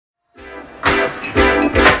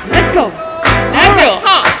let's go. Let's go.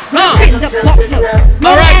 Hit the box up.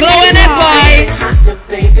 Alright, Glow and SY.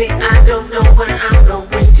 Baby, I don't know where I'm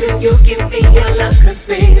going till you give me your love. Cause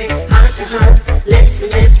baby, heart to heart, lips to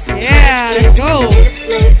lips. Yeah, let's go. It's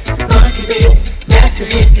lit, funky beat. That's a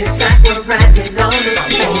hit, it's like we're riding on the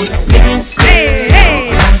sea. Dance, Hey,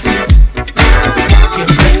 hey. you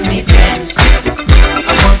make me dance. I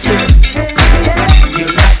want to. You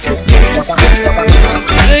like to dance, girl.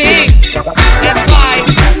 Sing. That's why.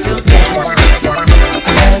 To dance. I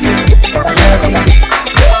love you, I love you.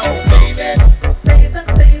 Baby,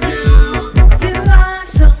 baby, you are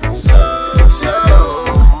so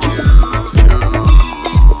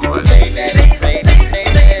baby,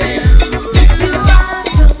 baby, you are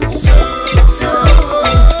so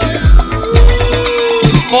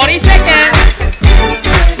 40 seconds.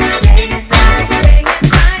 day and night,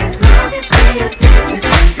 as long as we are dancing, we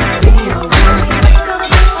gon' be alright. Gonna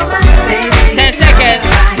be alright, baby. 10 seconds.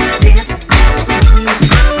 Dancing next to you,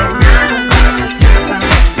 and I don't wanna stop.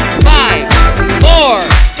 5, 4,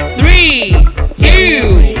 3,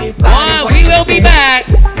 2, 1. We will be back.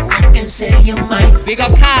 I can say you might, We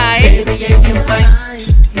got Kai. baby, yeah, you might.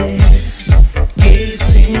 Yeah.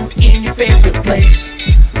 Gazing in your favorite place,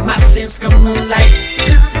 my sense come alight.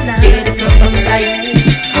 Get it come alight.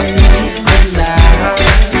 I feel alive.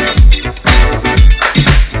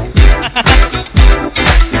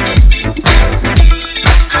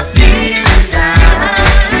 I feel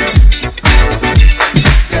alive.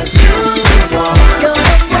 'Cause you're the one.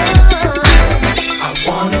 I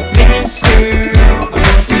wanna dance, girl. I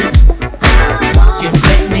want to. You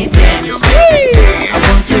make me dance. I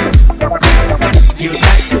want to. You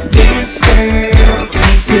like to dance, girl. Me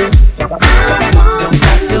too. Don't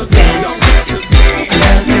stop to dance. I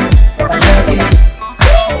love you. I love you.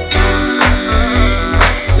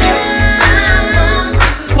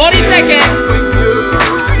 40 seconds.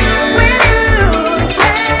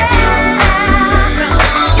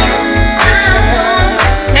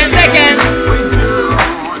 10 seconds.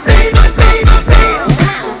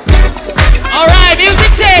 Alright,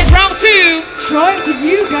 music change. Round 2. Throw it to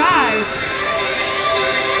you guys.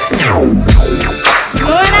 Go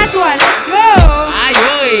and that's why. Let's go. Ay,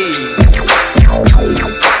 oy.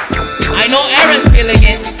 I know Aaron's feeling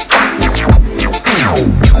it.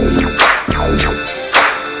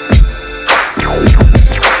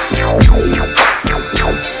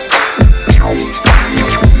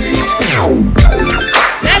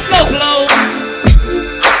 Let's go, Glow.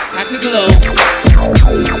 Time to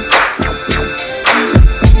Glow.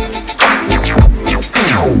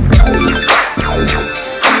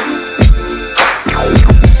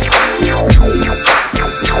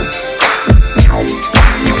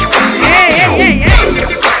 Yeah, yeah, yeah,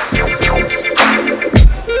 yeah.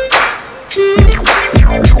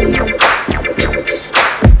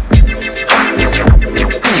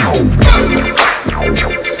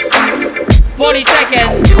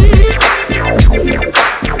 Seconds.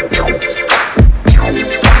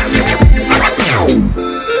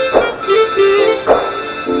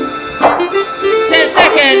 10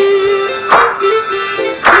 seconds.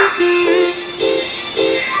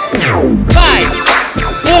 5,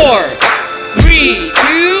 4, 3,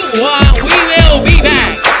 2, 1. We will be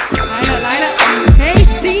back. Line up.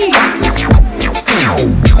 KC.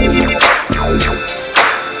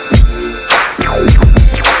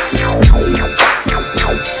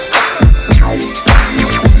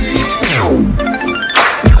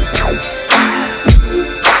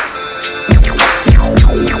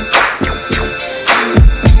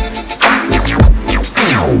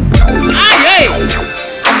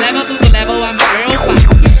 Level 2 to level 1 real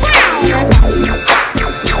fast.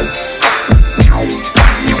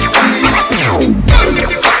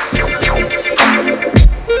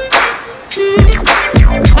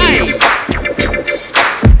 Hi.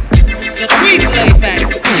 The Twizzler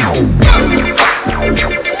effect.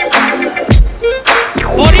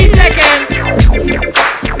 40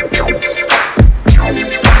 seconds.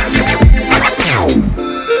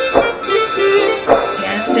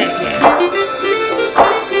 10 seconds.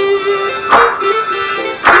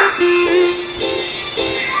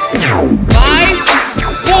 5,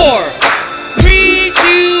 4, 3,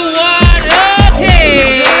 2, 1.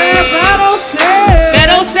 Okay. Battle set.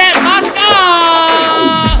 Battle set must go.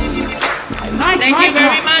 Nice, Thank nice, you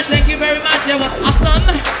very nice. much. Thank you very much. That was awesome.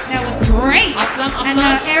 That was great. Awesome, And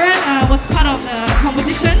awesome. Aaron was part of the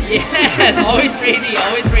competition. Yes, always ready,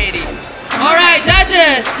 always ready. All right,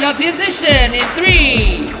 judges, your decision in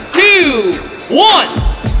 3, 2, 1.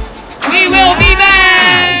 We will be back.